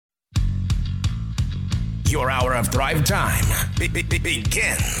Your hour of Thrive Time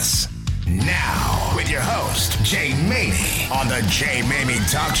begins now with your host, Jay Maymi, on the Jay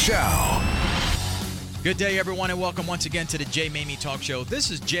Maymi Talk Show. Good day, everyone, and welcome once again to the Jay Maymi Talk Show.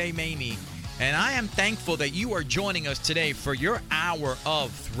 This is Jay Maymi, and I am thankful that you are joining us today for your hour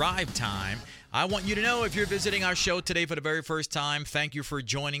of Thrive Time. I want you to know, if you're visiting our show today for the very first time, thank you for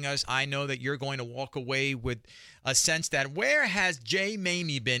joining us. I know that you're going to walk away with a sense that, where has Jay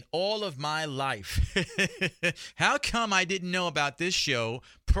Maymi been all of my life? How come I didn't know about this show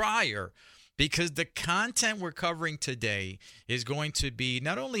prior? Because the content we're covering today is going to be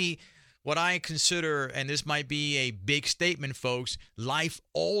not only what I consider, and this might be a big statement, folks,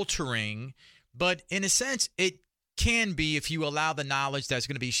 life-altering, but in a sense, it can be, if you allow the knowledge that's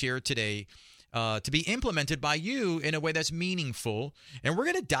going to be shared today to be implemented by you in a way that's meaningful. And we're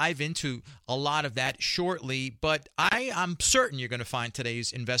going to dive into a lot of that shortly, but I'm certain you're going to find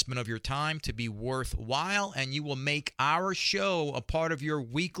today's investment of your time to be worthwhile, and you will make our show a part of your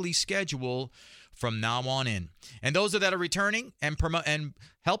weekly schedule from now on in. And those that are returning and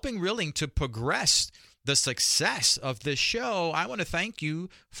helping really to progress the success of this show, I want to thank you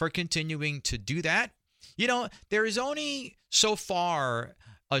for continuing to do that. You know, there is only so far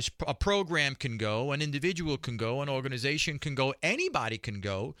a program can go, an individual can go, an organization can go, anybody can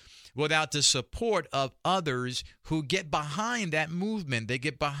go without the support of others who get behind that movement. They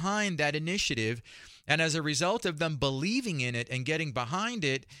get behind that initiative. And as a result of them believing in it and getting behind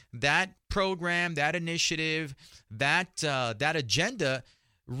it, that program, that initiative, that agenda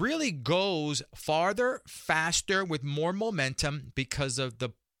really goes farther, faster, with more momentum because of the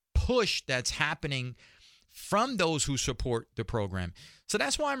push that's happening from those who support the program. So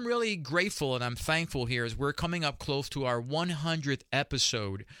that's why I'm really grateful and I'm thankful here as we're coming up close to our 100th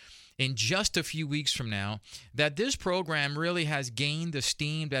episode in just a few weeks from now, that this program really has gained the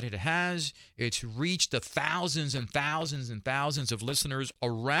steam that it has. It's reached the thousands and thousands and thousands of listeners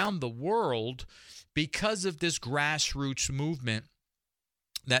around the world because of this grassroots movement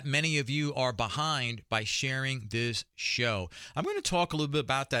that many of you are behind by sharing this show. I'm going to talk a little bit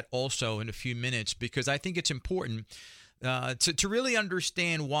about that also in a few minutes, because I think it's important to really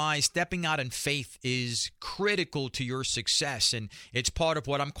understand why stepping out in faith is critical to your success. And it's part of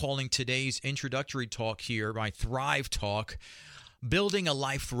what I'm calling today's introductory talk here, my Thrive Talk, building a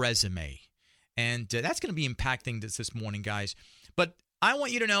life resume. And that's going to be impacting this morning, guys. But I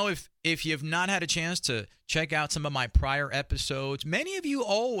want you to know, if you've not had a chance to check out some of my prior episodes, many of you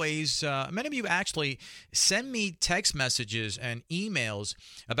actually send me text messages and emails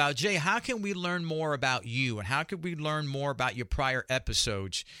about, Jay, how can we learn more about you? And how can we learn more about your prior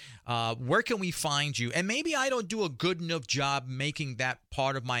episodes? Where can we find you? And maybe I don't do a good enough job making that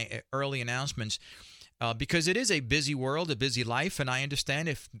part of my early announcements, because it is a busy world, a busy life, and I understand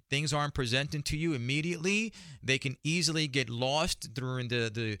if things aren't presented to you immediately, they can easily get lost during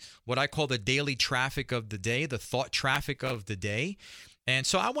the what I call the daily traffic of the day, the thought traffic of the day. And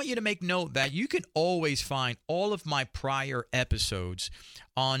so I want you to make note that you can always find all of my prior episodes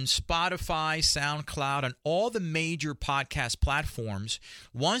on Spotify, SoundCloud, and all the major podcast platforms.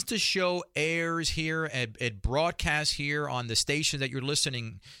 Once the show airs here, it broadcasts here on the station that you're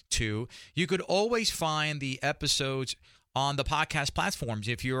listening to, you could always find the episodes on the podcast platforms.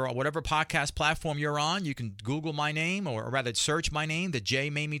 If you're on whatever podcast platform you're on, you can Google my name, or rather search my name, the Jay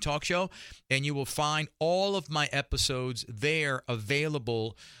Maymi Talk Show, and you will find all of my episodes there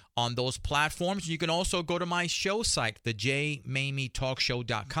available on those platforms. You can also go to my show site, the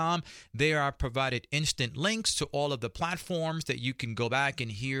JayMaymiTalkshow.com. There I provided instant links to all of the platforms that you can go back and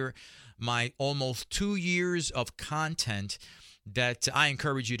hear my almost 2 years of content that I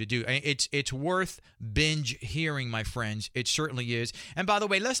encourage you to do. It's worth binge hearing, my friends. It certainly is. And by the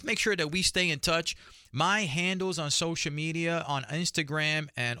way, let's make sure that we stay in touch. My handles on social media, on Instagram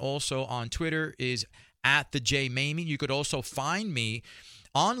and also on Twitter, is at the Jay Maymi. You could also find me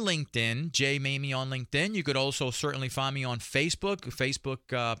on LinkedIn, Jay Maymi on LinkedIn. You could also certainly find me on Facebook.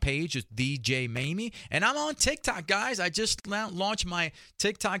 Facebook page is the Jay Maymi. And I'm on TikTok, guys. I just launched my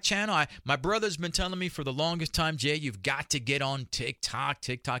TikTok channel. My brother's been telling me for the longest time, Jay, you've got to get on TikTok.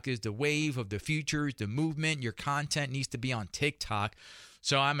 TikTok is the wave of the future, the movement. Your content needs to be on TikTok.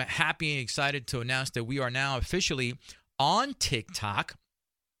 So I'm happy and excited to announce that we are now officially on TikTok.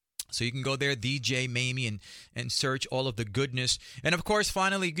 So you can go there, the Jay Maymi, and search all of the goodness. And of course,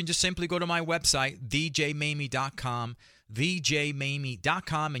 finally, you can just simply go to my website, thejmaymi.com,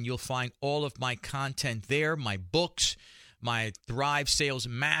 thejmaymi.com, and you'll find all of my content there, my books, my Thrive Sales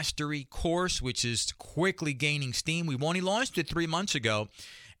Mastery course, which is quickly gaining steam. We've only launched it 3 months ago,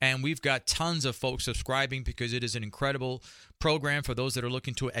 And we've got tons of folks subscribing because it is an incredible program for those that are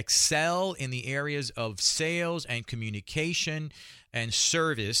looking to excel in the areas of sales and communication and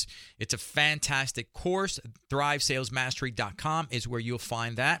service. It's a fantastic course. ThriveSalesMastery.com is where you'll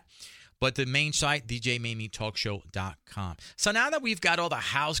find that. But the main site, thejmaymitalkshow.com. So now that we've got all the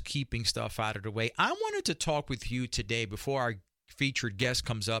housekeeping stuff out of the way, I wanted to talk with you today before our featured guest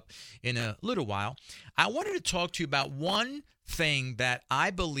comes up in a little while. I wanted to talk to you about one thing that I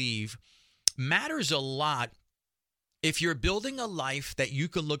believe matters a lot if you're building a life that you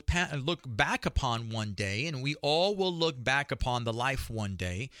can look back upon one day, and we all will look back upon the life one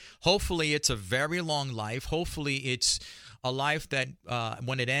day. Hopefully, it's a very long life. Hopefully, it's a life that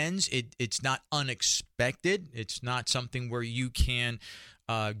when it ends, it's not unexpected. It's not something where you can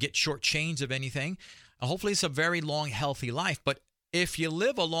get shortchanged of anything. Hopefully, it's a very long, healthy life. But if you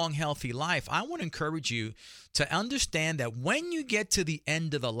live a long, healthy life, I want to encourage you to understand that when you get to the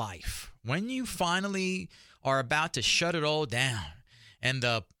end of the life, when you finally are about to shut it all down and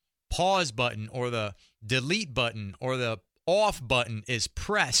the pause button or the delete button or the off button is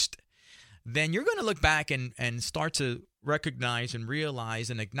pressed, then you're going to look back and start to recognize and realize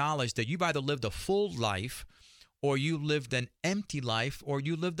and acknowledge that you've either lived a full life or you lived an empty life, or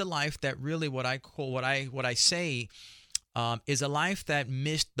you lived a life that really what I say is a life that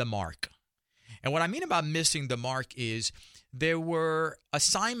missed the mark. And what I mean about missing the mark is there were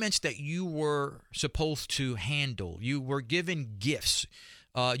assignments that you were supposed to handle. You were given gifts.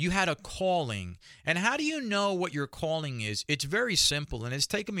 You had a calling. And how do you know what your calling is? It's very simple, and it's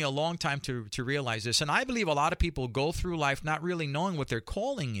taken me a long time to realize this. And I believe a lot of people go through life not really knowing what their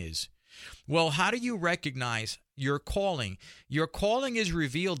calling is. Well, how do you recognize your calling? Your calling is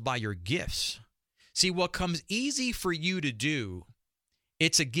revealed by your gifts. See, what comes easy for you to do,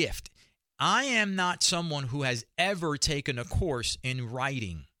 it's a gift. I am not someone who has ever taken a course in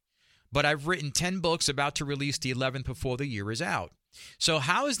writing, but I've written 10 books, about to release the 11th before the year is out. So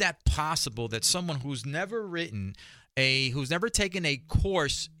how is that possible that someone who's never taken a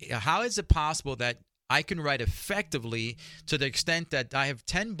course, how is it possible that I can write effectively to the extent that I have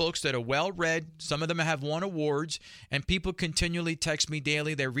 10 books that are well read. Some of them have won awards, and people continually text me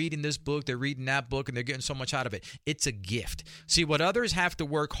daily. They're reading this book, they're reading that book, and they're getting so much out of it. It's a gift. See, what others have to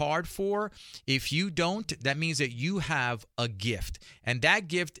work hard for, if you don't, that means that you have a gift. And that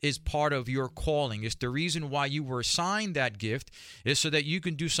gift is part of your calling. It's the reason why you were assigned that gift, is so that you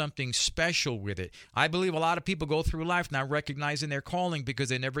can do something special with it. I believe a lot of people go through life not recognizing their calling because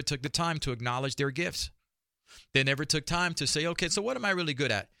they never took the time to acknowledge their gifts. They never took time to say, okay, so what am I really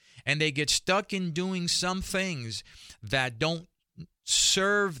good at? And they get stuck in doing some things that don't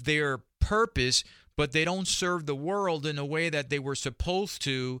serve their purpose, but they don't serve the world in a way that they were supposed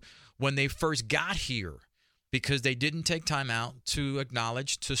to when they first got here, because they didn't take time out to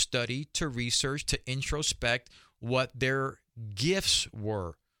acknowledge, to study, to research, to introspect what their gifts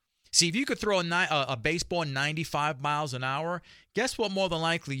were. See, if you could throw a baseball 95 miles an hour, guess what more than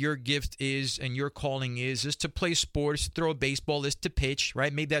likely your gift is and your calling is to play sports, throw a baseball, is to pitch,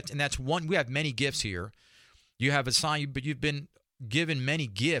 right? Maybe that's one. We have many gifts here. You have assigned, but you've been given many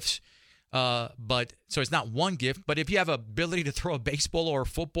gifts, but so it's not one gift. But if you have ability to throw a baseball or a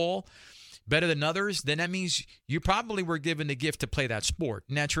football better than others, then that means you probably were given the gift to play that sport.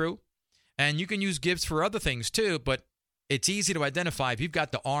 Isn't that true? And you can use gifts for other things too, but it's easy to identify. If you've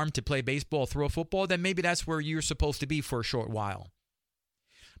got the arm to play baseball, throw a football, then maybe that's where you're supposed to be for a short while.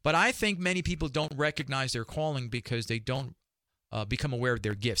 But I think many people don't recognize their calling because they don't become aware of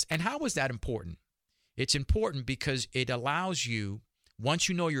their gifts. And how is that important? It's important because it allows you, once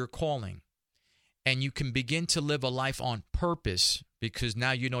you know your calling, and you can begin to live a life on purpose, because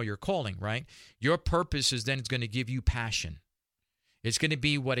now you know your calling, right? Your purpose is then it's going to give you passion. It's going to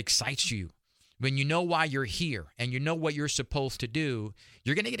be what excites you. When you know why you're here and you know what you're supposed to do,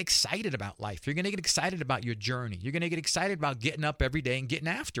 you're going to get excited about life. You're going to get excited about your journey. You're going to get excited about getting up every day and getting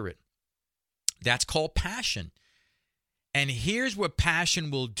after it. That's called passion. And here's what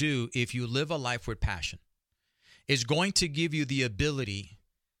passion will do if you live a life with passion. It's going to give you the ability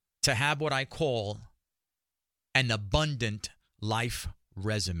to have what I call an abundant life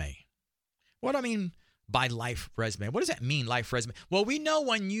resume. What do I mean by life resume? What does that mean, life resume? Well, we know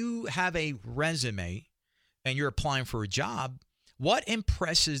when you have a resume and you're applying for a job, what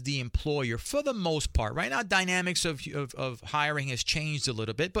impresses the employer for the most part. Right now, dynamics of hiring has changed a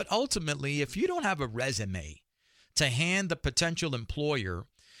little bit, but ultimately, if you don't have a resume to hand the potential employer,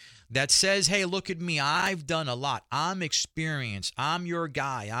 that says, hey, look at me. I've done a lot. I'm experienced. I'm your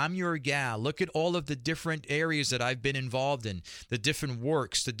guy. I'm your gal. Look at all of the different areas that I've been involved in, the different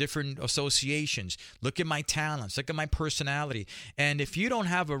works, the different associations. Look at my talents. Look at my personality. And if you don't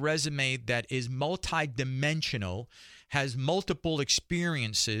have a resume that is multidimensional, has multiple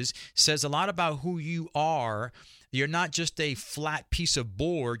experiences, says a lot about who you are, you're not just a flat piece of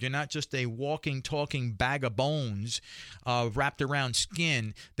board. You're not just a walking, talking bag of bones wrapped around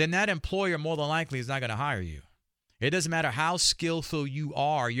skin. Then that employer more than likely is not going to hire you. It doesn't matter how skillful you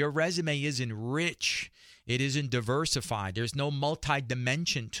are. Your resume isn't rich. It isn't diversified. There's no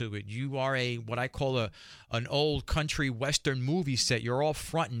multi-dimension to it. You are what I call an old country western movie set. You're all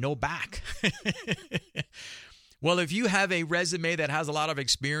front and no back. Well, if you have a resume that has a lot of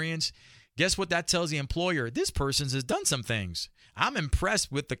experience, guess what that tells the employer? This person has done some things. I'm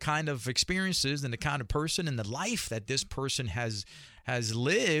impressed with the kind of experiences and the kind of person and the life that this person has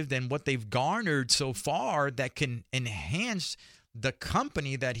lived and what they've garnered so far that can enhance the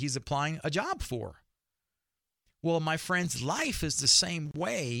company that he's applying a job for. Well, my friends, life is the same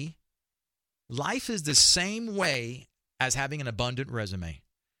way. Life is the same way as having an abundant resume.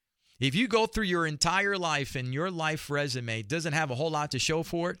 If you go through your entire life and your life resume doesn't have a whole lot to show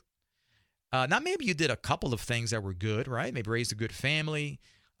for it, now maybe you did a couple of things that were good, right? Maybe raised a good family.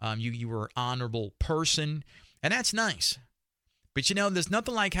 You were an honorable person, and that's nice. But there's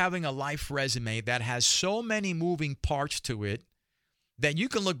nothing like having a life resume that has so many moving parts to it that you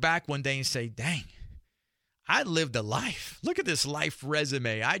can look back one day and say, dang, I lived a life. Look at this life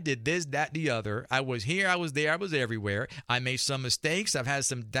resume. I did this, that, the other. I was here, I was there, I was everywhere. I made some mistakes. I've had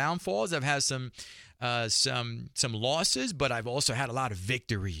some downfalls. I've had some losses, but I've also had a lot of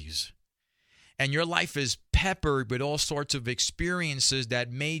victories. And your life is peppered with all sorts of experiences that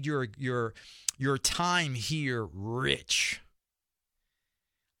made your time here rich.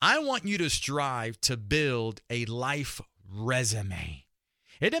 I want you to strive to build a life resume.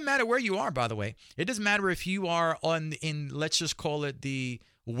 It doesn't matter where you are, by the way. It doesn't matter if you are let's just call it the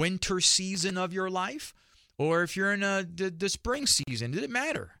winter season of your life, or if you're in the spring season. It doesn't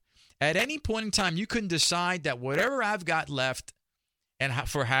matter. At any point in time, you can decide that whatever I've got left, and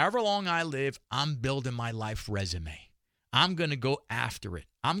for however long I live, I'm building my life resume. I'm going to go after it.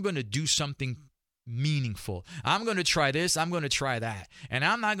 I'm going to do something meaningful. I'm going to try this. I'm going to try that. And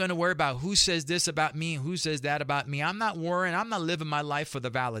I'm not going to worry about who says this about me and who says that about me. I'm not worrying. I'm not living my life for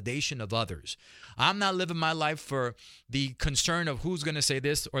the validation of others. I'm not living my life for the concern of who's going to say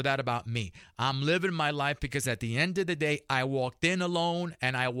this or that about me. I'm living my life because at the end of the day, I walked in alone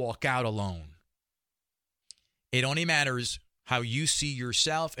and I walk out alone. It only matters how you see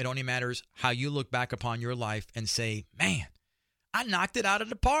yourself. It only matters how you look back upon your life and say, man, I knocked it out of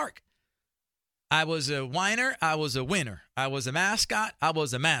the park. I was a whiner. I was a winner. I was a mascot. I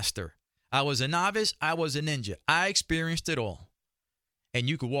was a master. I was a novice. I was a ninja. I experienced it all. And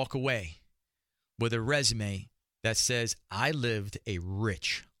you could walk away with a resume that says, I lived a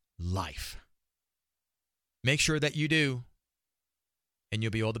rich life. Make sure that you do, and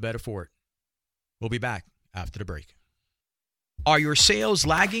you'll be all the better for it. We'll be back after the break. Are your sales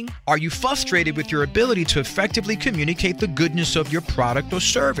lagging? Are you frustrated with your ability to effectively communicate the goodness of your product or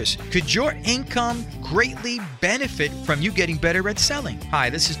service? Could your income greatly benefit from you getting better at selling? Hi,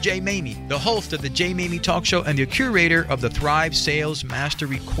 this is Jay Maymi, the host of the Jay Maymi Talk Show and the curator of the Thrive Sales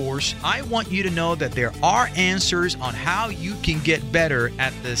Mastery course. I want you to know that there are answers on how you can get better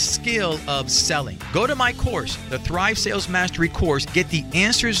at the skill of selling. Go to my course, the Thrive Sales Mastery course. Get the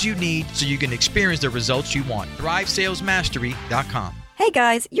answers you need so you can experience the results you want. ThriveSalesMastery.com. Hey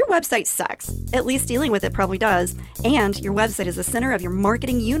guys, your website sucks. At least dealing with it probably does. And your website is the center of your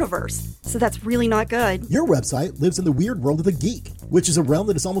marketing universe. So that's really not good. Your website lives in the weird world of the geek, which is a realm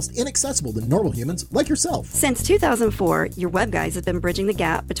that is almost inaccessible to normal humans like yourself. Since 2004, your web guys have been bridging the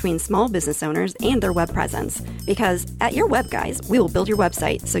gap between small business owners and their web presence. Because at Your Web Guys, we will build your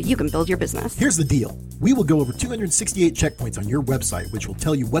website so you can build your business. Here's the deal. We will go over 268 checkpoints on your website, which will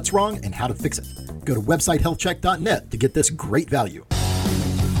tell you what's wrong and how to fix it. Go to websitehealthcheck.net to get this great value.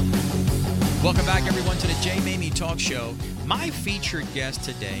 Welcome back, everyone, to the Jay Maymi Talk Show. My featured guest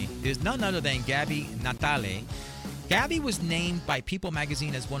today is none other than Gaby Natale. Gaby was named by People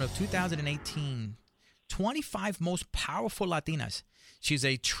magazine as one of 2018 25 most powerful Latinas. She's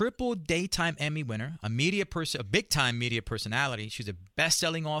a triple daytime Emmy winner, a big-time media personality. She's a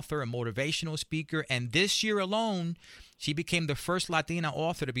best-selling author, a motivational speaker, and this year alone, she became the first Latina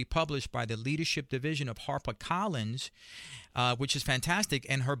author to be published by the leadership division of HarperCollins, which is fantastic,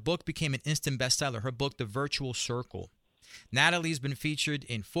 and her book became an instant bestseller, her book, The Virtual Circle. Natalie's been featured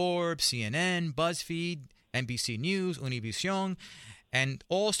in Forbes, CNN, BuzzFeed, NBC News, Univision, and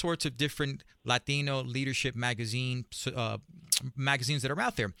all sorts of different Latino leadership magazines that are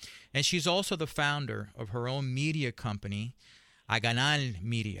out there. And she's also the founder of her own media company, Aganal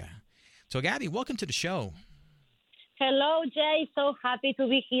Media. So, Gaby, welcome to the show. Hello, Jay. So happy to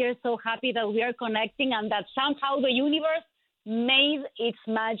be here. So happy that we are connecting and that somehow the universe made its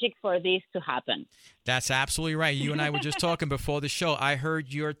magic for this to happen. That's absolutely right. You and I were just talking before the show. I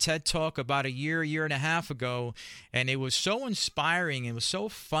heard your TED Talk about a year and a half ago, and it was so inspiring. It was so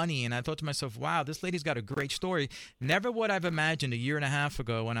funny, and I thought to myself, wow, this lady's got a great story. Never would I've imagined a year and a half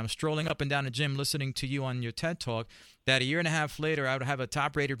ago when I'm strolling up and down the gym listening to you on your TED Talk that a year and a half later I would have a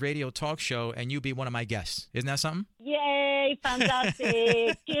top-rated radio talk show and you'd be one of my guests. Isn't that something? Yay,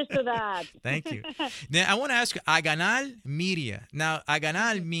 fantastic. Cheers to that. Thank you. Now, I want to ask you, Aganal Media. Now,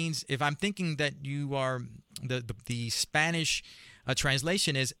 Aganal means, if I'm thinking that you are, the Spanish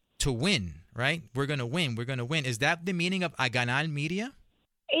translation is to win, right? We're going to win. We're going to win. Is that the meaning of Aganal Media?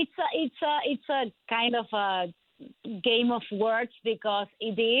 It's a kind of a game of words because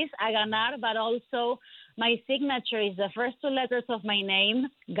it is Aganar, but also my signature is the first two letters of my name,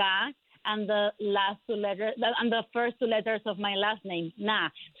 Ga, and the last two letters, and the first two letters of my last name, Na.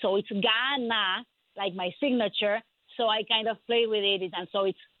 So it's Ga Na, like my signature. So I kind of play with it, and so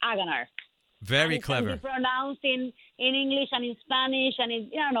it's Aganar. Very and clever. It can be pronounced in English and in Spanish,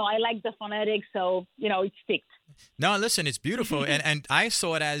 and I like the phonetics, so it sticks. No, listen, it's beautiful, and I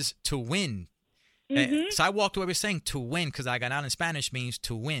saw it as to win. Mm-hmm. So I walked away with saying to win because Aganal in Spanish means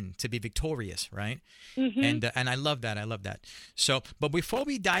to win, to be victorious, right? Mm-hmm. And I love that. I love that. So, but before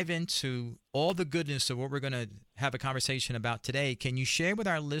we dive into all the goodness of what we're going to have a conversation about today, can you share with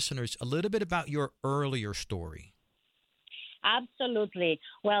our listeners a little bit about your earlier story? Absolutely.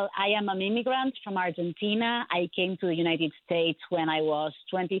 Well, I am an immigrant from Argentina. I came to the United States when I was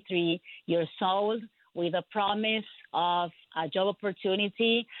 23 years old with a promise of a job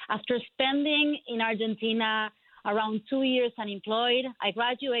opportunity. After spending in Argentina around 2 years unemployed, I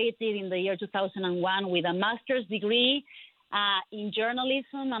graduated in the year 2001 with a master's degree in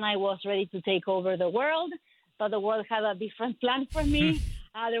journalism, and I was ready to take over the world. But the world had a different plan for me.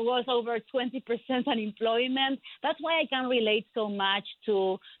 There was over 20% unemployment. That's why I can relate so much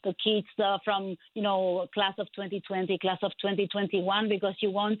to the kids from, class of 2020, class of 2021, because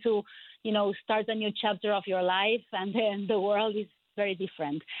you want to, start a new chapter of your life, and then the world is very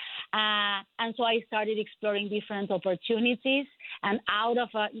different. And so I started exploring different opportunities. And out of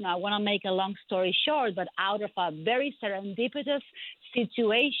I want to make a long story short, but out of a very serendipitous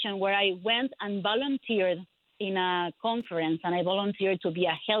situation where I went and volunteered in a conference, and I volunteered to be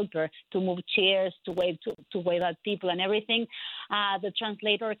a helper, to move chairs, to wave at people and everything. The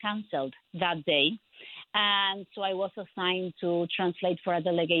translator canceled that day. And so I was assigned to translate for a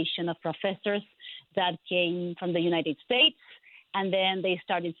delegation of professors that came from the United States. And then they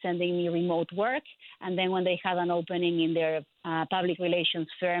started sending me remote work. And then when they had an opening in their public relations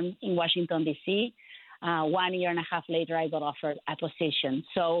firm in Washington, D.C., 1 year and a half later, I got offered a position.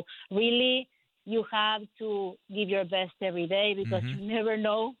 So really, you have to give your best every day because you never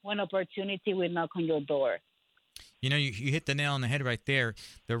know when opportunity will knock on your door. You hit the nail on the head right there.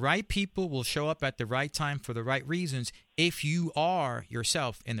 The right people will show up at the right time for the right reasons if you are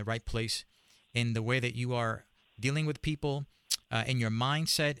yourself in the right place, in the way that you are dealing with people, in your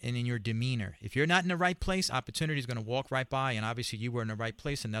mindset and in your demeanor. If you're not in the right place, opportunity is going to walk right by, and obviously you were in the right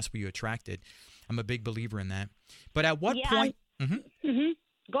place, and that's what you attracted. I'm a big believer in that. But at what point...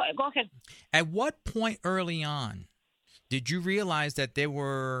 Go ahead. At what point early on did you realize that there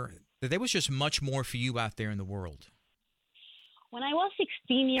was just much more for you out there in the world? When I was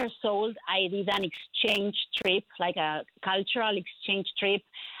 16 years old, I did an exchange trip, like a cultural exchange trip,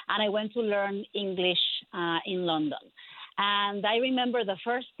 and I went to learn English in London. And I remember the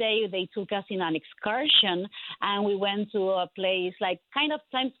first day they took us in an excursion, and we went to a place like kind of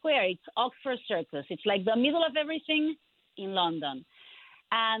Times Square. It's Oxford Circus. It's like the middle of everything in London.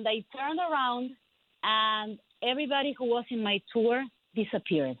 And I turned around, and everybody who was in my tour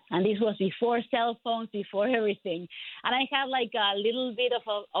disappeared. And this was before cell phones, before everything. And I had like a little bit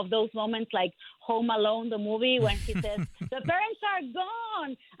of those moments like Home Alone, the movie, when he says, the parents are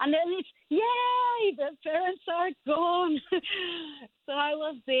gone. And then it's, yay, the parents are gone. So I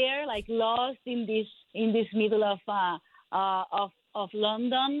was there like lost in this middle of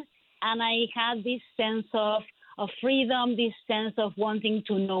London. And I had this sense of freedom, this sense of wanting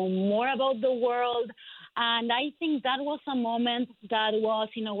to know more about the world. And I think that was a moment that was,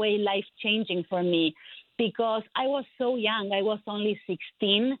 in a way, life-changing for me because I was so young. I was only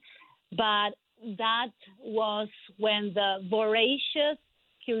 16, but that was when the voracious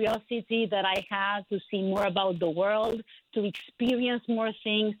curiosity that I had to see more about the world, to experience more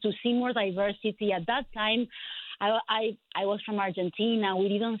things, to see more diversity. At that time, I was from Argentina. We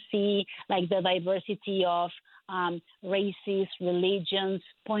didn't see like the diversity of races, religions,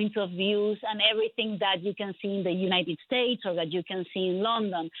 points of views, and everything that you can see in the United States or that you can see in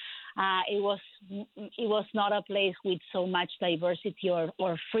London. It was not a place with so much diversity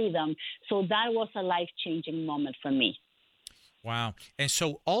or freedom. So that was a life-changing moment for me. Wow. And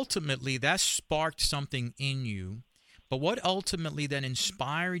so ultimately that sparked something in you. But what ultimately then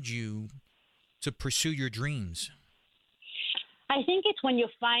inspired you to pursue your dreams? I think it's when you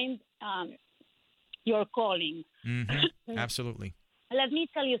find your calling. Mm-hmm. Absolutely. Let me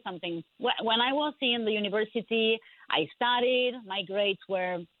tell you something. When I was in the university, I studied. My grades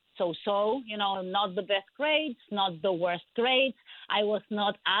were so-so, not the best grades, not the worst grades. I was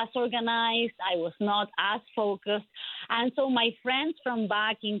not as organized. I was not as focused. And so my friends from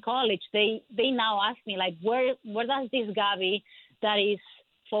back in college, they now ask me, like, where does this Gaby that is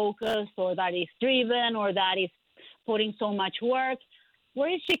focused or that is driven or that is putting so much work, where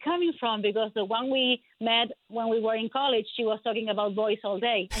is she coming from? Because the one we met when we were in college, she was talking about boys all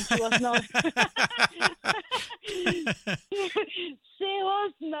day, and she was not. She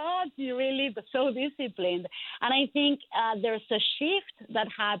was not really so disciplined. And I think there's a shift that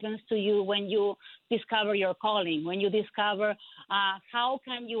happens to you when you discover your calling, when you discover how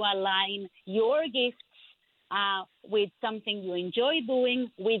can you align your gifts with something you enjoy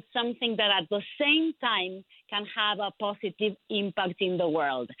doing, with something that at the same time can have a positive impact in the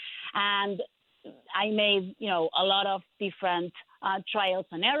world. And I made, a lot of different trials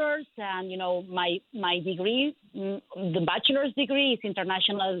and errors. And, my degree, the bachelor's degree is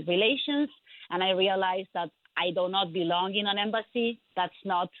international relations. And I realized that I do not belong in an embassy. That's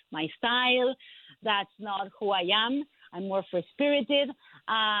not my style. That's not who I am. I'm more free-spirited.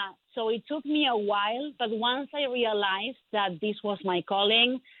 So it took me a while, but once I realized that this was my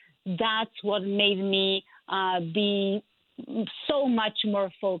calling, that's what made me be so much more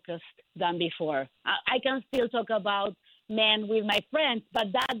focused than before. I can still talk about men with my friends,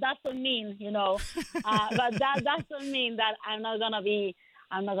 but that doesn't mean, but that doesn't mean that I'm not gonna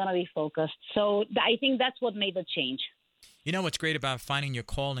be focused. So I think that's what made the change. You know what's great about finding your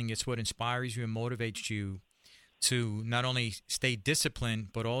calling? It's what inspires you and motivates you to not only stay disciplined,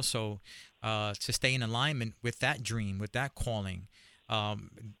 but also to stay in alignment with that dream, with that calling.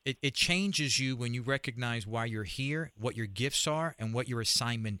 It changes you when you recognize why you're here, what your gifts are, and what your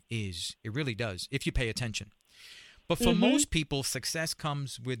assignment is. It really does, if you pay attention. But for most people, success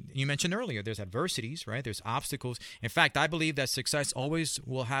comes with, you mentioned earlier, there's adversities, right? There's obstacles. In fact, I believe that success always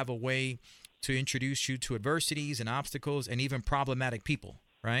will have a way to introduce you to adversities and obstacles and even problematic people,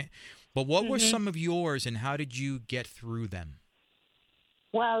 right? But what were some of yours, and how did you get through them?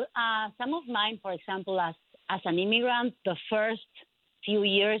 Well, some of mine, for example, as an immigrant, the first few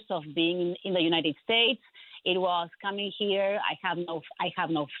years of being in the United States, it was coming here. I have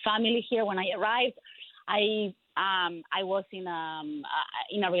no family here when I arrived. I was in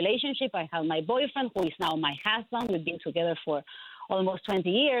a relationship. I have my boyfriend, who is now my husband. We've been together for almost 20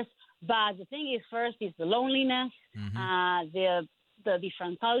 years. But the thing is, first is the loneliness, the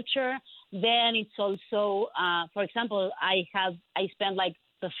different culture. Then it's also, for example, I spent like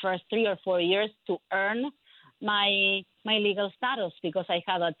the first 3 or 4 years to earn my legal status because I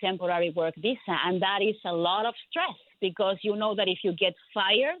had a temporary work visa, and that is a lot of stress because you know that if you get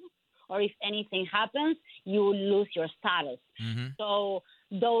fired or if anything happens, you lose your status. So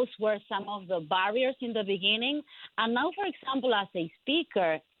those were some of the barriers in the beginning. And now, for example, as a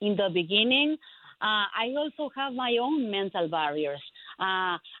speaker in the beginning, I also have my own mental barriers.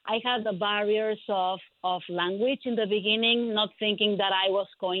 I had the barriers of language in the beginning, not thinking that I was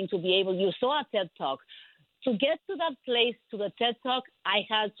going to be able. You saw a TED Talk. To get to that place, to the TED Talk, I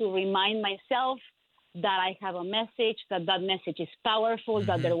had to remind myself that I have a message, that message is powerful,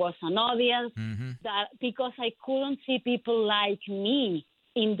 that there was an audience, that because I couldn't see people like me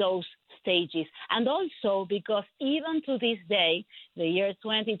in those stages. And also because even to this day, the year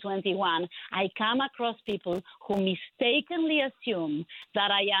 2021, I come across people who mistakenly assume that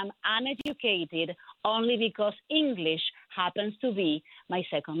I am uneducated only because English happens to be my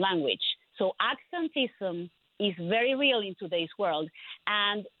second language. So accentism is very real in today's world.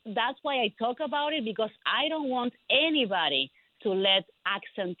 And that's why I talk about it, because I don't want anybody to let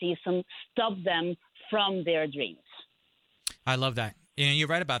accentism stop them from their dreams. I love that. You're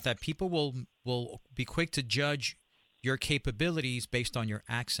right about that. People will be quick to judge your capabilities based on your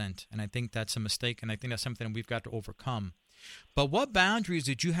accent. And I think that's a mistake. And I think that's something we've got to overcome. But what boundaries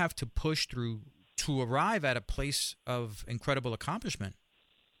did you have to push through to arrive at a place of incredible accomplishment?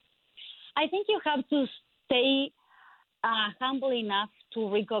 I think you have to stay humble enough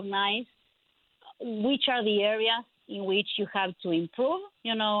to recognize which are the areas in which you have to improve.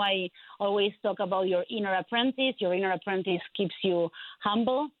 I always talk about your inner apprentice. Your inner apprentice keeps you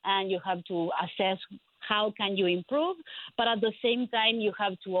humble, and you have to assess how can you improve. But at the same time, you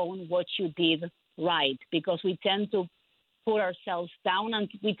have to own what you did right, because we tend to put ourselves down and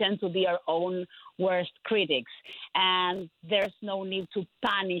we tend to be our own worst critics. And there's no need to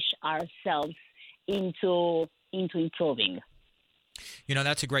punish ourselves into improving.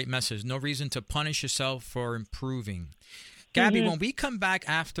 That's a great message. No reason to punish yourself for improving. Gaby, when we come back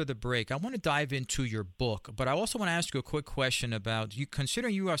after the break, I want to dive into your book, but I also want to ask you a quick question about you.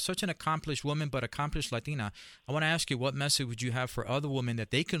 Considering you are such an accomplished woman, but accomplished Latina, I want to ask you, what message would you have for other women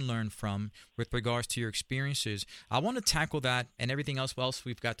that they can learn from with regards to your experiences? I want to tackle that and everything else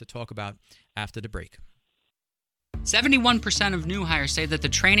we've got to talk about after the break. 71% of new hires say that the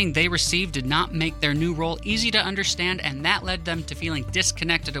training they received did not make their new role easy to understand, and that led them to feeling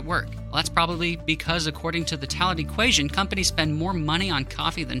disconnected at work. Well, that's probably because, according to the talent equation, companies spend more money on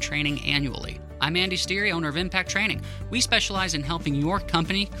coffee than training annually. I'm Andy Steary, owner of Impact Training. We specialize in helping your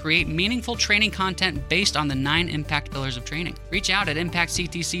company create meaningful training content based on the 9 impact pillars of training. Reach out at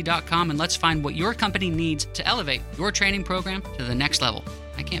impactctc.com and let's find what your company needs to elevate your training program to the next level.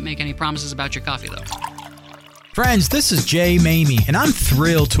 I can't make any promises about your coffee, though. Friends, this is Maymi, and I'm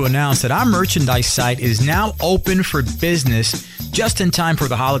thrilled to announce that our merchandise site is now open for business just in time for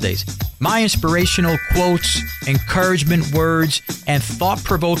the holidays. My inspirational quotes, encouragement words, and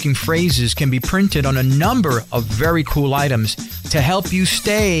thought-provoking phrases can be printed on a number of very cool items to help you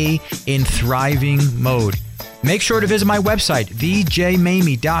stay in thriving mode. Make sure to visit my website,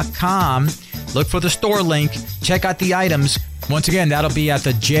 thejmaymi.com. Look for the store link. Check out the items. Once again, that'll be at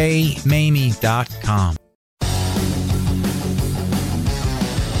thejmaymi.com.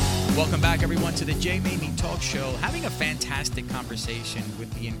 Welcome back, everyone, to the Maymi Talk Show. Having a fantastic conversation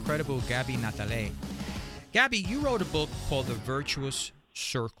with the incredible Gaby Natale. Gaby, you wrote a book called The Virtuous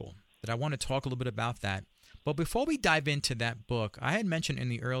Circle that I want to talk a little bit about that. But before we dive into that book, I had mentioned in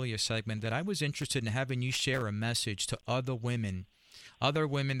the earlier segment that I was interested in having you share a message to other women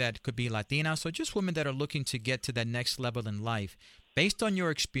that could be Latinas or just women that are looking to get to that next level in life. Based on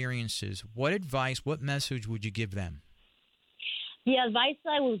your experiences, what advice, what message would you give them? The advice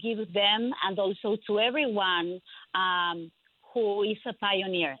I will give them, and also to everyone who is a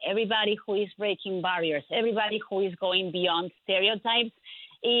pioneer, everybody who is breaking barriers, everybody who is going beyond stereotypes,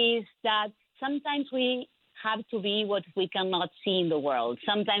 is that sometimes we have to be what we cannot see in the world.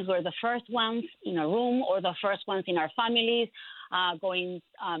 Sometimes we're the first ones in a room or the first ones in our families, going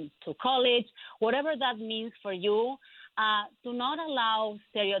to college, whatever that means for you. Do not allow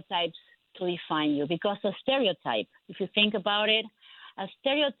stereotypes to define you, because a stereotype, if you think about it, a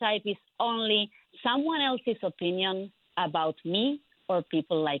stereotype is only someone else's opinion about me or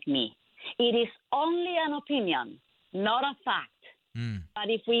people like me. It is only an opinion, not a fact. But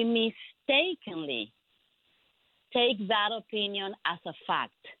if we mistakenly take that opinion as a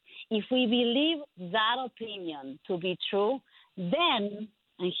fact, if we believe that opinion to be true, then,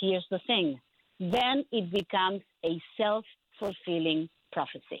 and here's the thing, then it becomes a self-fulfilling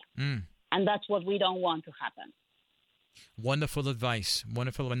prophecy. And that's what we don't want to happen. Wonderful advice.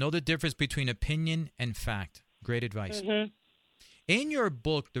 Wonderful. I know the difference between opinion and fact. Great advice. In your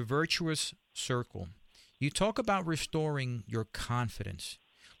book, The Virtuous Circle, you talk about restoring your confidence.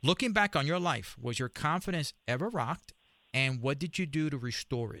 Looking back on your life, was your confidence ever rocked? And what did you do to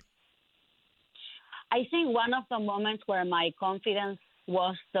restore it? I think one of the moments where my confidence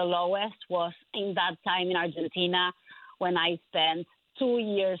was the lowest was in that time in Argentina when I spent 2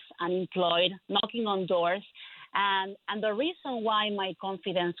 years unemployed, knocking on doors. And the reason why my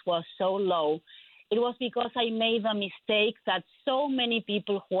confidence was so low, it was because I made the mistake that so many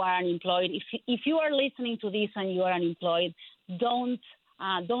people who are unemployed, if you are listening to this and you are unemployed, don't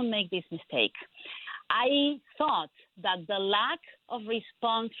make this mistake. I thought that the lack of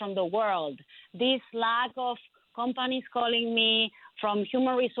response from the world, this lack of companies calling me, from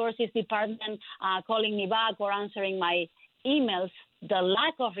human resources department calling me back or answering my emails, the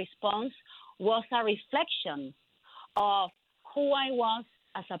lack of response was a reflection of who I was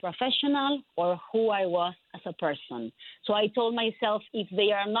as a professional or who I was as a person. So I told myself, if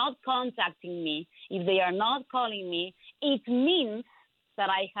they are not contacting me, if they are not calling me, it means that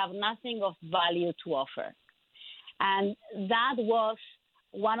I have nothing of value to offer. And that was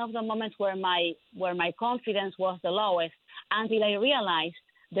one of the moments where my confidence was the lowest, until I realized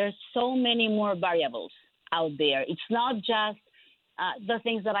there's so many more variables out there. It's not just the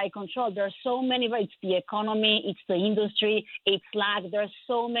things that I control. There's so many, it's the economy, it's the industry, it's luck. There's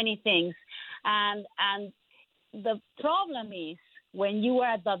so many things. And the problem is when you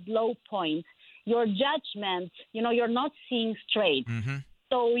are at that low point, your judgment, you're not seeing straight. Mm-hmm.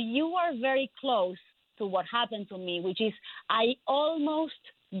 So you are very close to what happened to me, which is I almost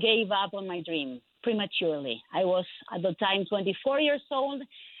gave up on my dream prematurely. I was at the time 24 years old, and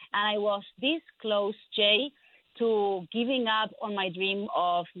I was this close, Jay, to giving up on my dream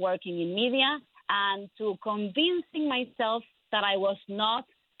of working in media and to convincing myself that I was not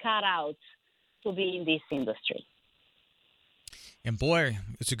cut out to be in this industry. And boy,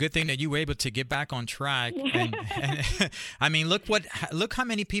 it's a good thing that you were able to get back on track. And I mean, look how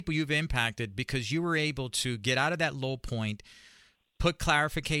many people you've impacted because you were able to get out of that low point, put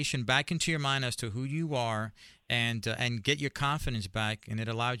clarification back into your mind as to who you are, and get your confidence back. And it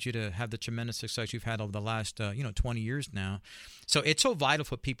allowed you to have the tremendous success you've had over the last 20 years now. So it's so vital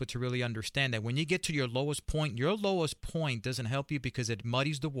for people to really understand that when you get to your lowest point doesn't help you because it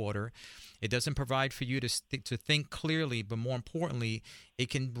muddies the water. It doesn't provide for you to think clearly, but more importantly, it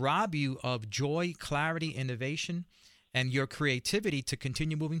can rob you of joy, clarity, innovation, and your creativity to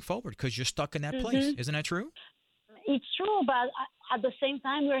continue moving forward because you're stuck in that place. Isn't that true? It's true, but at the same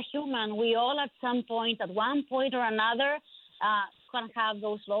time, we're human. We all at one point or another, can have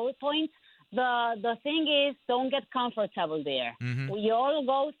those low points. The thing is, don't get comfortable there. Mm-hmm. We all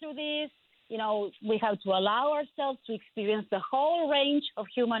go through this. We have to allow ourselves to experience the whole range of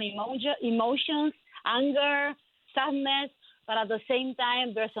human emotions, anger, sadness. But at the same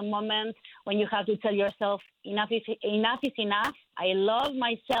time, there's a moment when you have to tell yourself, enough is enough. I love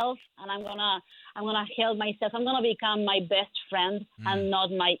myself, and I'm gonna help myself. I'm gonna become my best friend and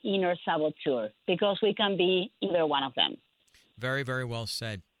not my inner saboteur, because we can be either one of them. Very, very well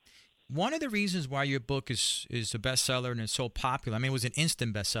said. One of the reasons why your book is a bestseller and is so popular, I mean, it was an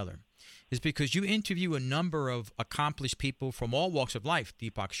instant bestseller, is because you interview a number of accomplished people from all walks of life.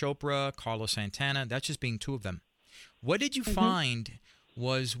 Deepak Chopra, Carlos Santana, that's just being two of them. What did you find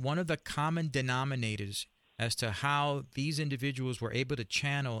was one of the common denominators as to how these individuals were able to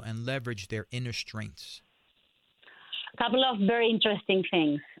channel and leverage their inner strengths? A couple of very interesting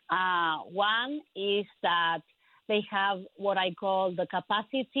things. One is that they have what I call the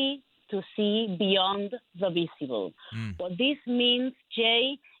capacity to see beyond the visible. What this means,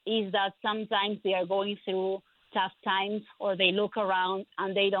 Jay, is that sometimes they are going through tough times or they look around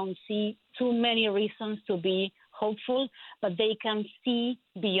and they don't see too many reasons to be hopeful, but they can see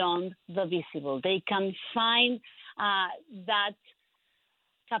beyond the visible. They can find that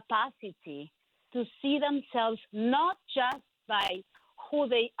capacity to see themselves not just by who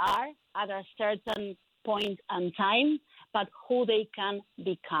they are at a certain point in time, but who they can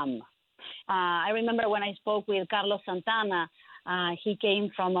become. I remember when I spoke with Carlos Santana, he came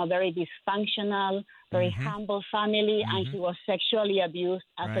from a very dysfunctional, very humble family, and he was sexually abused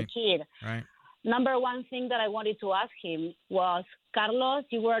as a kid. Right. Number one thing that I wanted to ask him was, Carlos,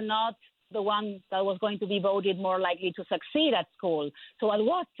 you were not the one that was going to be voted more likely to succeed at school. So at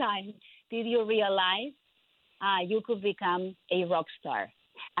what time did you realize you could become a rock star?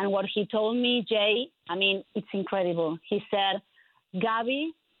 And what he told me, Jay, I mean, it's incredible. He said,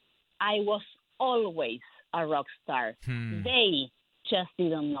 Gaby, I was always a rock star. They just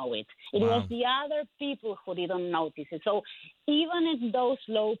didn't know it. It was the other people who didn't notice it. So even at those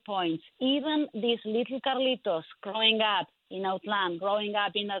low points, even this little Carlitos growing up in Outland, growing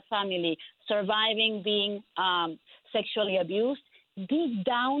up in that family, surviving being sexually abused, deep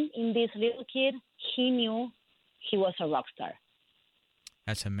down in this little kid, he knew he was a rock star.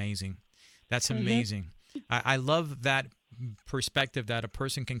 That's amazing. That's amazing. I love that perspective that a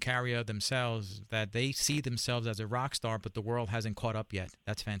person can carry of themselves, that they see themselves as a rock star, but the world hasn't caught up yet.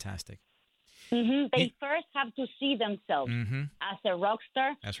 That's fantastic. They first have to see themselves as a rock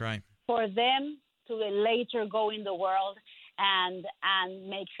star. That's right. For them to later go in the world and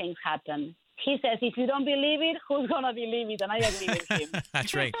make things happen. He says, if you don't believe it, who's going to believe it? And I agree with him.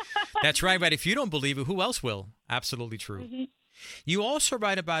 That's right. That's right. But if you don't believe it, who else will? Absolutely true. You also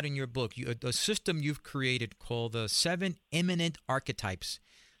write about in your book a system you've created called the 7 imminent archetypes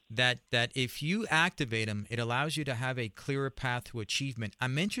that if you activate them, it allows you to have a clearer path to achievement.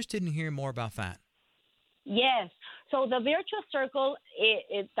 I'm interested in hearing more about that. Yes. So the Virtuous Circle,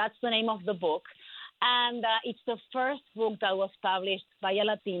 that's the name of the book. And it's the first book that was published by a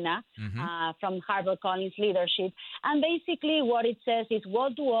Latina from HarperCollins Leadership. And basically what it says is,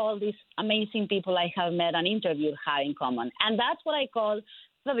 what do all these amazing people I have met and interviewed have in common? And that's what I call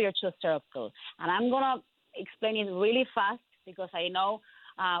the Virtuous Circle. And I'm going to explain it really fast because I know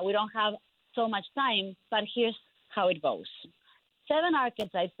we don't have so much time, but here's how it goes. 7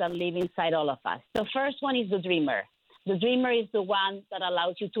 archetypes that live inside all of us. The first one is the dreamer. The dreamer is the one that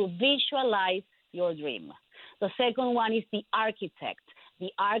allows you to visualize your dream. The second one is the architect.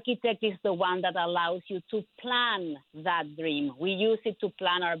 The architect is the one that allows you to plan that dream. We use it to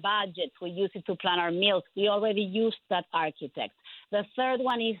plan our budgets. We use it to plan our meals. We already used that architect. The third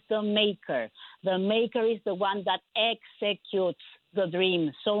one is the maker. The maker is the one that executes the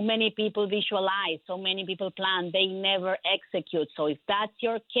dream. So many people visualize, so many people plan, they never execute. So if that's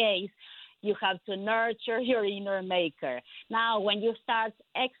your case, you have to nurture your inner maker. Now, when you start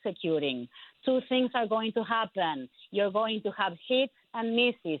executing, 2 things are going to happen. You're going to have hits and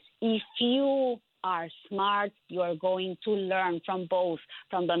misses. If you are smart, you are going to learn from both,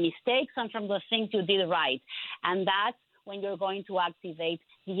 from the mistakes and from the things you did right. And that's when you're going to activate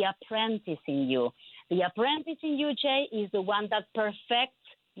the apprentice in you. The apprentice in you, Jay, is the one that perfects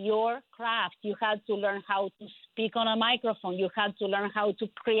your craft. You had to learn how to speak on a microphone. You had to learn how to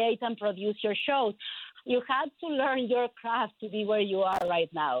create and produce your shows. You had to learn your craft to be where you are right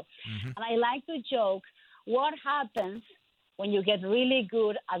now. Mm-hmm. And I like to joke, what happens when you get really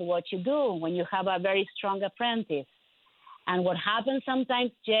good at what you do, when you have a very strong apprentice? And what happens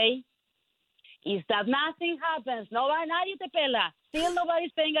sometimes, Jay, is that nothing happens. Nadie te pela. Still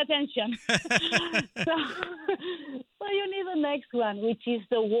nobody's paying attention. So you need the next one, which is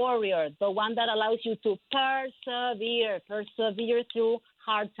the warrior, the one that allows you to persevere through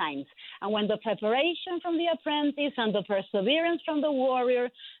hard times. And when the preparation from the apprentice and the perseverance from the warrior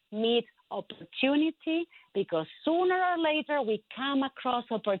meet opportunity, because sooner or later we come across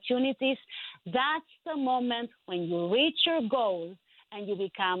opportunities, that's the moment when you reach your goal and you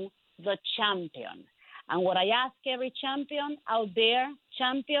become the champion. And what I ask every champion out there,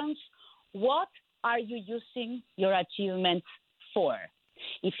 champions, what are you using your achievements for?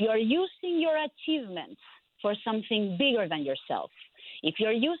 If you're using your achievements for something bigger than yourself, if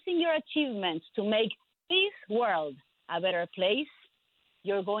you're using your achievements to make this world a better place,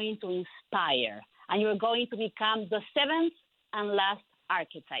 you're going to inspire and you're going to become the 7th and last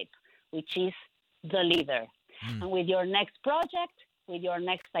archetype, which is the leader. And with your next project, with your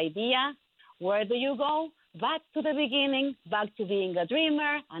next idea, where do you go? Back to the beginning, back to being a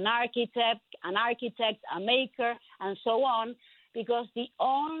dreamer, an architect, a maker, and so on, because the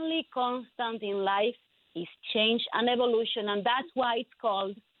only constant in life is change and evolution, and that's why it's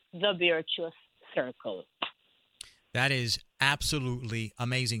called the virtuous circle. That is absolutely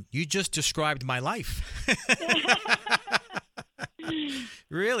amazing. You just described my life.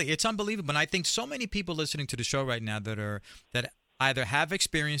 Really, it's unbelievable. And I think so many people listening to the show right now that either have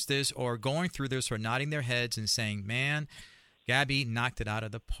experienced this or going through this or nodding their heads and saying, man, Gaby knocked it out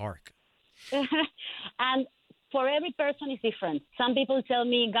of the park. And for every person is different. Some people tell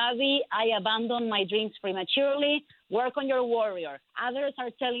me, Gaby, I abandoned my dreams prematurely. Work on your warrior. Others are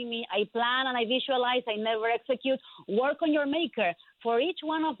telling me, I plan and I visualize, I never execute. Work on your maker. For each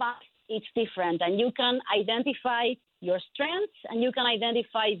one of us, it's different. And you can identify your strengths and you can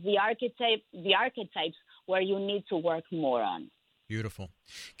identify the archetypes where you need to work more on. Beautiful.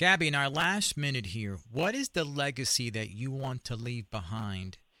 Gaby, in our last minute here, what is the legacy that you want to leave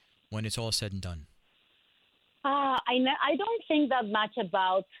behind when it's all said and done? I don't think that much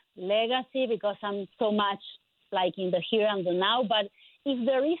about legacy because I'm so much like in the here and the now. But if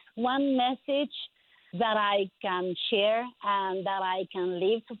there is one message that I can share and that I can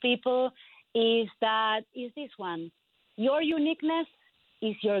leave to people is this one. Your uniqueness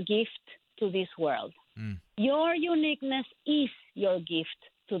is your gift to this world. Your uniqueness is your gift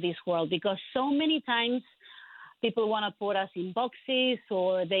to this world because so many times people want to put us in boxes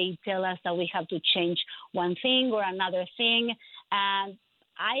or they tell us that we have to change one thing or another thing. And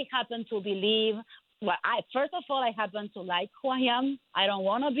I happen to believe, first of all, I happen to like who I am. I don't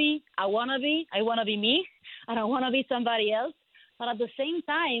want to be. I want to be me. I don't want to be somebody else. But at the same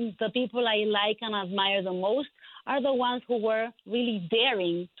time, the people I like and admire the most are the ones who were really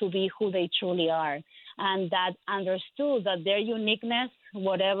daring to be who they truly are and that understood that their uniqueness,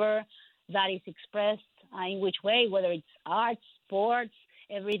 whatever that is expressed in which way, whether it's art, sports,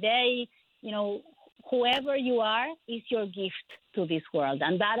 every day, whoever you are is your gift to this world.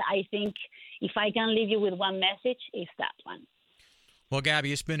 And that, I think, if I can leave you with one message, is that one. Well,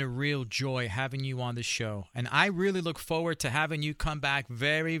 Gaby, it's been a real joy having you on the show. And I really look forward to having you come back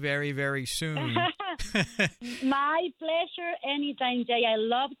very, very, very soon. My pleasure anytime, Jay. I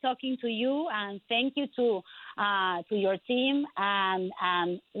love talking to you, and thank you to your team.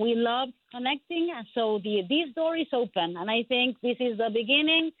 And we love connecting. So this door is open, and I think this is the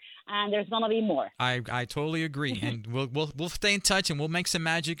beginning, and there's going to be more. I totally agree. And we'll stay in touch, and we'll make some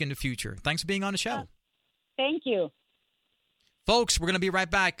magic in the future. Thanks for being on the show. Thank you. Folks, we're going to be right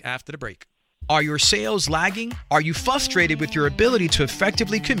back after the break. Are your sales lagging? Are you frustrated with your ability to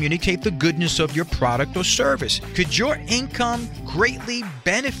effectively communicate the goodness of your product or service? Could your income greatly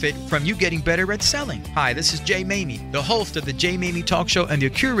benefit from you getting better at selling? Hi, this is Jay Maymi, the host of the Jay Maymi Talk Show and the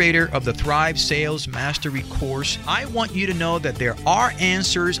curator of the Thrive Sales Mastery course. I want you to know that there are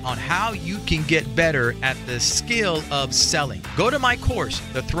answers on how you can get better at the skill of selling. Go to my course,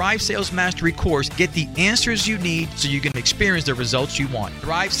 the Thrive Sales Mastery course. Get the answers you need so you can experience the results you want.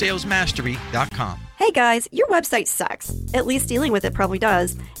 ThriveSalesMastery.com. Hey guys, your website sucks. At least dealing with it probably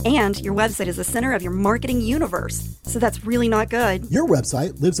does. And your website is the center of your marketing universe. So that's really not good. Your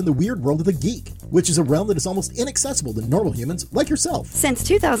website lives in the weird world of the geek, which is a realm that is almost inaccessible to normal humans like yourself. Since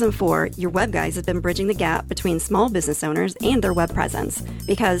 2004, your web guys have been bridging the gap between small business owners and their web presence.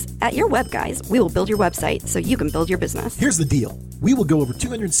 Because at your web guys, we will build your website so you can build your business. Here's the deal. We will go over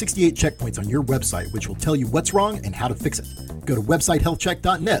 268 checkpoints on your website, which will tell you what's wrong and how to fix it. Go to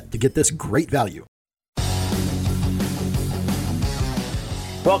websitehealthcheck.net to get this great value.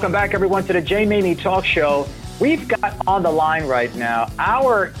 Welcome back, everyone, to the Jay Maymi Talk Show. We've got on the line right now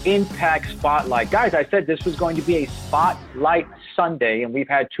our Impact Spotlight. Guys, I said this was going to be a Spotlight Sunday, and we've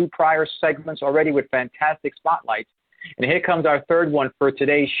had two prior segments already with fantastic spotlights. And here comes our third one for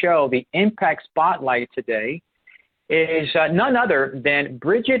today's show. The Impact Spotlight today is none other than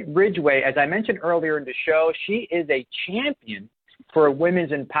Bridget Ridgway. As I mentioned earlier in the show, she is a champion for a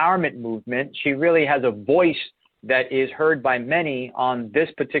women's empowerment movement. She really has a voice that is heard by many on this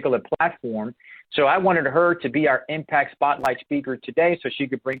particular platform. So I wanted her to be our Impact Spotlight speaker today so she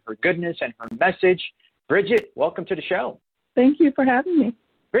could bring her goodness and her message. Bridget, welcome to the show. Thank you for having me.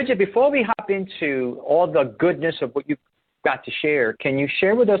 Bridget, before we hop into all the goodness of what you've got to share, can you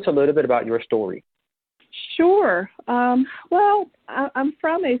share with us a little bit about your story? Sure. Well, I'm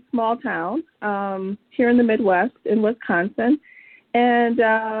from a small town here in the Midwest in Wisconsin. And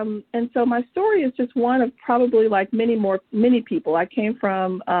so my story is just one of probably like many people. I came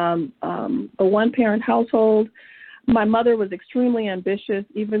from a one-parent household. My mother was extremely ambitious,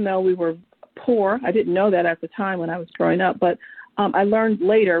 even though we were poor. I didn't know that at the time when I was growing up, but I learned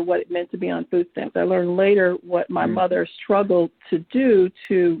later what it meant to be on food stamps. I learned later what my mother struggled to do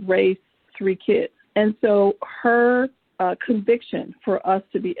to raise 3 kids. And so her conviction for us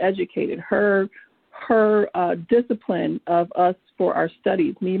to be educated, her discipline of us for our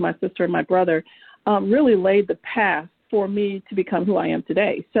studies, me, my sister, and my brother, really laid the path for me to become who I am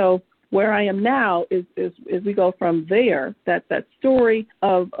today. So where I am now is we go from there, that story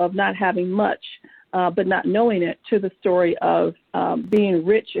of not having much, but not knowing it, to the story of being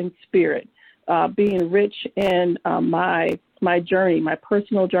rich in spirit, being rich in my journey, my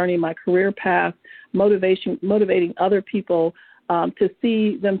personal journey, my career path, motivating other people to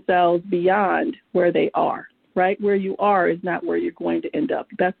see themselves beyond where they are, right? Where you are is not where you're going to end up.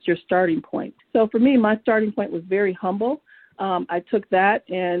 That's your starting point. So for me, my starting point was very humble. I took that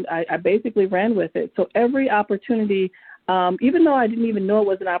and I basically ran with it. So every opportunity, even though I didn't even know it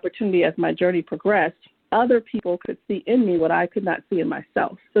was an opportunity as my journey progressed, other people could see in me what I could not see in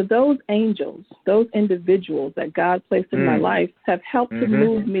myself. So those angels, those individuals that God placed in my life have helped to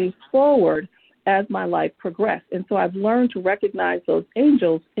move me forward as my life progressed. And so I've learned to recognize those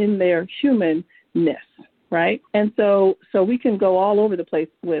angels in their humanness, right? And so we can go all over the place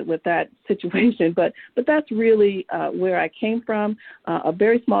with that situation, but that's really where I came from, a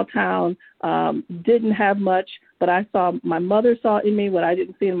very small town, didn't have much, but my mother saw in me what I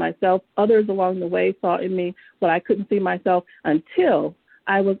didn't see in myself. Others along the way saw in me what I couldn't see myself, until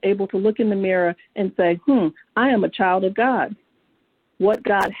I was able to look in the mirror and say, I am a child of God. What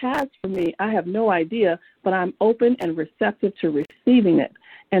God has for me, I have no idea, but I'm open and receptive to receiving it.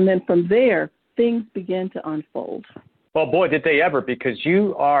 And then from there, things begin to unfold. Well, boy, did they ever, because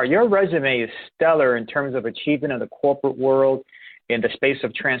your resume is stellar in terms of achievement in the corporate world, in the space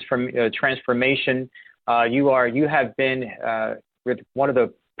of transformation. You have been with one of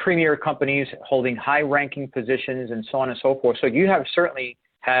the premier companies holding high-ranking positions and so on and so forth. So you have certainly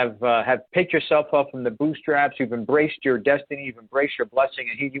have picked yourself up from the bootstraps. You've embraced your destiny. You've embraced your blessing,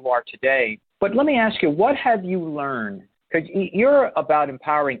 and here you are today. But let me ask you, what have you learned? Because you're about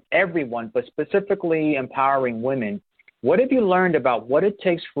empowering everyone, but specifically empowering women. What have you learned about what it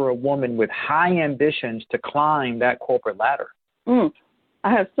takes for a woman with high ambitions to climb that corporate ladder? I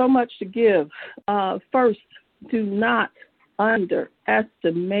have so much to give. First, do not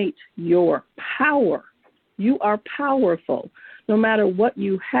underestimate your power. You are powerful. No matter what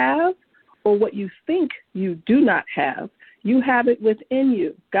you have or what you think you do not have, you have it within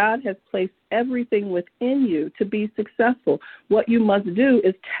you. God has placed everything within you to be successful. What you must do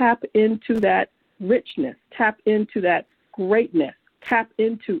is tap into that richness, tap into that greatness. Tap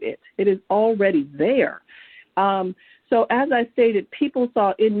into it. It is already there. So as I stated, people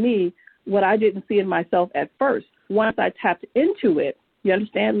saw in me what I didn't see in myself at first. Once I tapped into it, you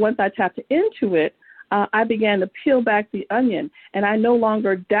understand? Once I tapped into it, I began to peel back the onion, and I no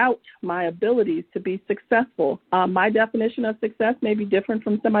longer doubt my abilities to be successful. My definition of success may be different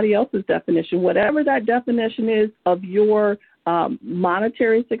from somebody else's definition. Whatever that definition is of your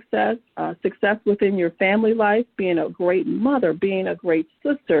monetary success, success within your family life, being a great mother, being a great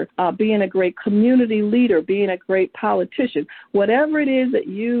sister, being a great community leader, being a great politician, whatever it is that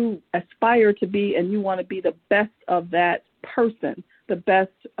you aspire to be and you want to be the best of that person, the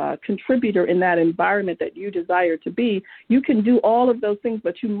best contributor in that environment that you desire to be, you can do all of those things,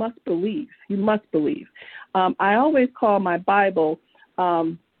 but you must believe. You must believe. I always call my Bible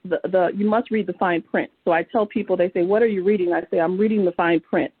you must read the fine print. So I tell people, they say, what are you reading? I say, I'm reading the fine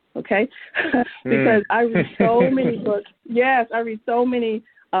print, okay? Because I read so many books. Yes, I read so many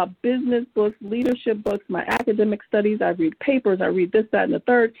business books, leadership books, my academic studies. I read papers. I read this, that, and the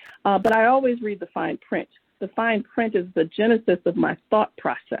third. But I always read the fine print. The fine print is the genesis of my thought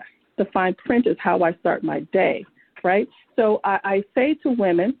process. The fine print is how I start my day, right? So I say to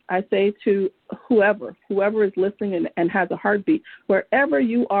women, I say to whoever is listening and has a heartbeat, wherever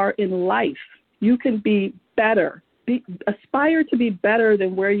you are in life, you can be better. Aspire to be better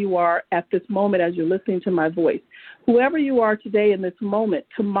than where you are at this moment as you're listening to my voice. Whoever you are today in this moment,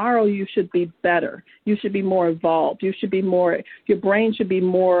 tomorrow you should be better. You should be more evolved. You should be more, your brain should be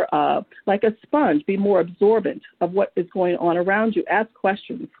more like a sponge, be more absorbent of what is going on around you. Ask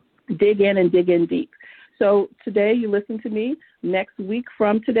questions, dig in deep. So today you listen to me. Next week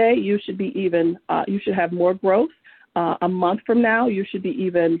from today, you should be even, you should have more growth. A month from now, you should be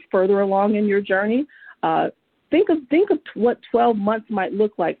even further along in your journey. Think of what 12 months might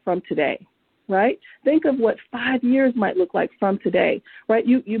look like from today, right? Think of what 5 years might look like from today, right?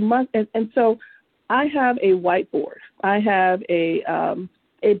 You must, and so I have a whiteboard. I have a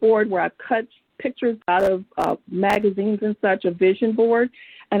board where I cut pictures out of magazines and such, a vision board.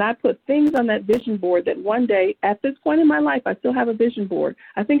 And I put things on that vision board that one day, at this point in my life, I still have a vision board.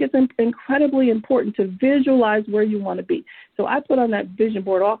 I think it's incredibly important to visualize where you want to be. So I put on that vision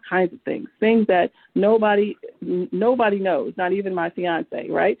board all kinds of things that nobody knows, not even my fiance,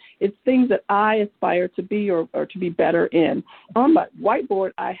 right? It's things that I aspire to be or to be better in. On my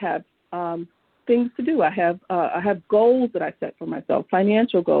whiteboard, I have things to do. I have goals that I set for myself,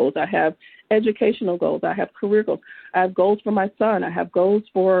 financial goals. I have educational goals. I have career goals. I have goals for my son. I have goals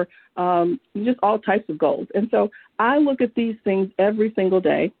for just all types of goals. And so I look at these things every single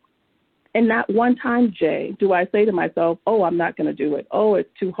day. And not one time, Jay, do I say to myself, oh, I'm not going to do it. Oh, it's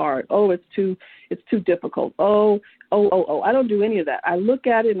too hard. Oh, it's too difficult. Oh. I don't do any of that. I look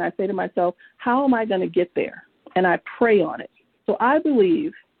at it and I say to myself, how am I going to get there? And I pray on it. So I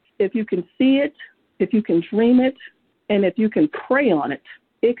believe if you can see it, if you can dream it, and if you can pray on it,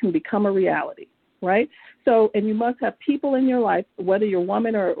 it can become a reality, right? So, and you must have people in your life, whether you're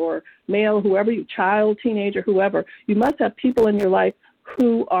woman or male, whoever you, child, teenager, whoever, you must have people in your life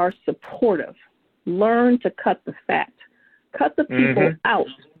who are supportive. Learn to cut the fat. Cut the people out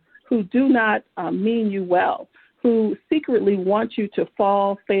who do not mean you well, who secretly want you to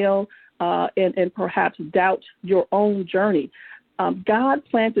fall, fail, and perhaps doubt your own journey. God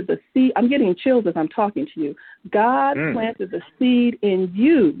planted the seed. I'm getting chills as I'm talking to you. God planted the seed in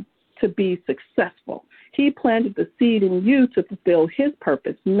you to be successful. He planted the seed in you to fulfill his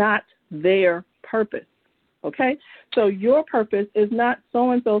purpose, not their purpose. Okay? So your purpose is not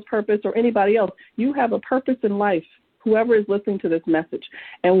so-and-so's purpose or anybody else. You have a purpose in life, whoever is listening to this message.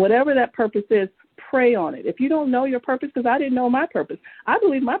 And whatever that purpose is, pray on it. If you don't know your purpose, because I didn't know my purpose, I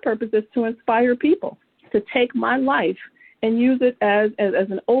believe my purpose is to inspire people to take my life and use it as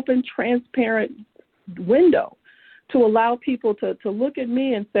an open, transparent window to allow people to look at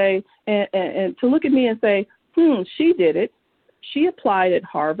me and say, and to look at me and say, she did it. She applied at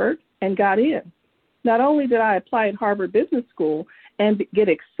Harvard and got in. Not only did I apply at Harvard Business School and get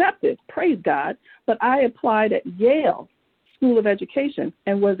accepted, praise God, but I applied at Yale School of Education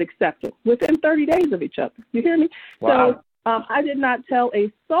and was accepted within 30 days of each other. You hear me? Wow. So I did not tell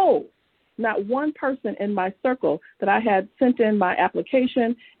a soul, not one person in my circle, that I had sent in my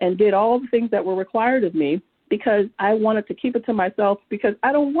application and did all the things that were required of me, because I wanted to keep it to myself, because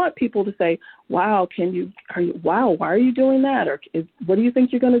I don't want people to say, wow, why are you doing that? Or what do you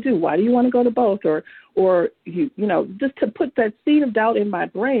think you're going to do? Why do you want to go to both? Or just to put that seed of doubt in my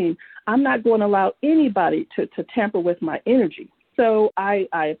brain. I'm not going to allow anybody to tamper with my energy. So I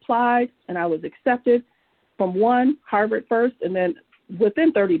applied and I was accepted from Harvard first, and then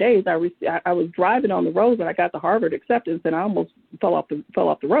within 30 days, I was driving on the road and I got the Harvard acceptance, and I almost fell off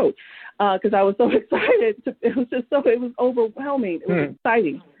the road because I was so excited. It was overwhelming. It was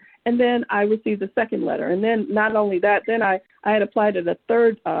exciting. And then I received a second letter. And then not only that, then I had applied at a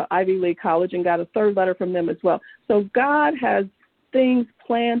third Ivy League college and got a third letter from them as well. So God has things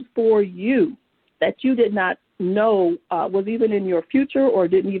planned for you that you did not know was even in your future or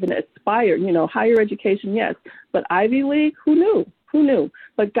didn't even aspire. Higher education, yes, but Ivy League, who knew?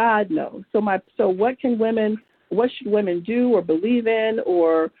 But God knows. So what should women do or believe in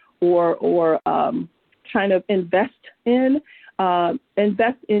or trying to invest in?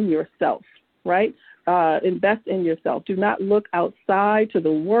 Invest in yourself, right? Invest in yourself. Do not look outside to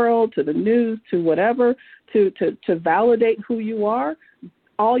the world, to the news, to whatever, to validate who you are.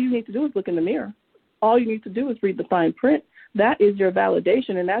 All you need to do is look in the mirror. All you need to do is read the fine print. That is your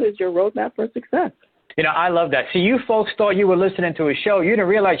validation, and that is your roadmap for success. I love that. See, you folks thought you were listening to a show. You didn't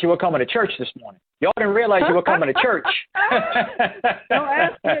realize you were coming to church this morning. Y'all didn't realize you were coming to church. Don't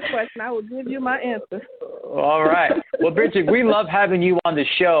ask me a question. I will give you my answer. All right. Well, Bridget, we love having you on the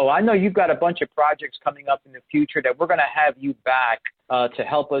show. I know you've got a bunch of projects coming up in the future that we're going to have you back to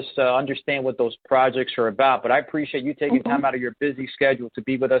help us understand what those projects are about. But I appreciate you taking time out of your busy schedule to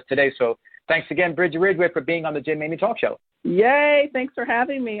be with us today. So thanks again, Bridget Ridgway, for being on the Jay Maymi Talk Show. Yay. Thanks for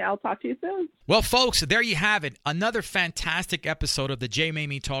having me. I'll talk to you soon. Well, folks, there you have it. Another fantastic episode of the Jay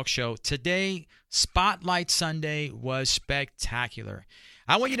Maymi Talk Show. Today, Spotlight Sunday was spectacular.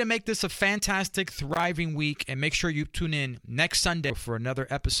 I want you to make this a fantastic, thriving week, and make sure you tune in next Sunday for another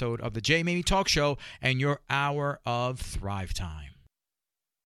episode of the Jay Maymi Talk Show and your hour of Thrive Time.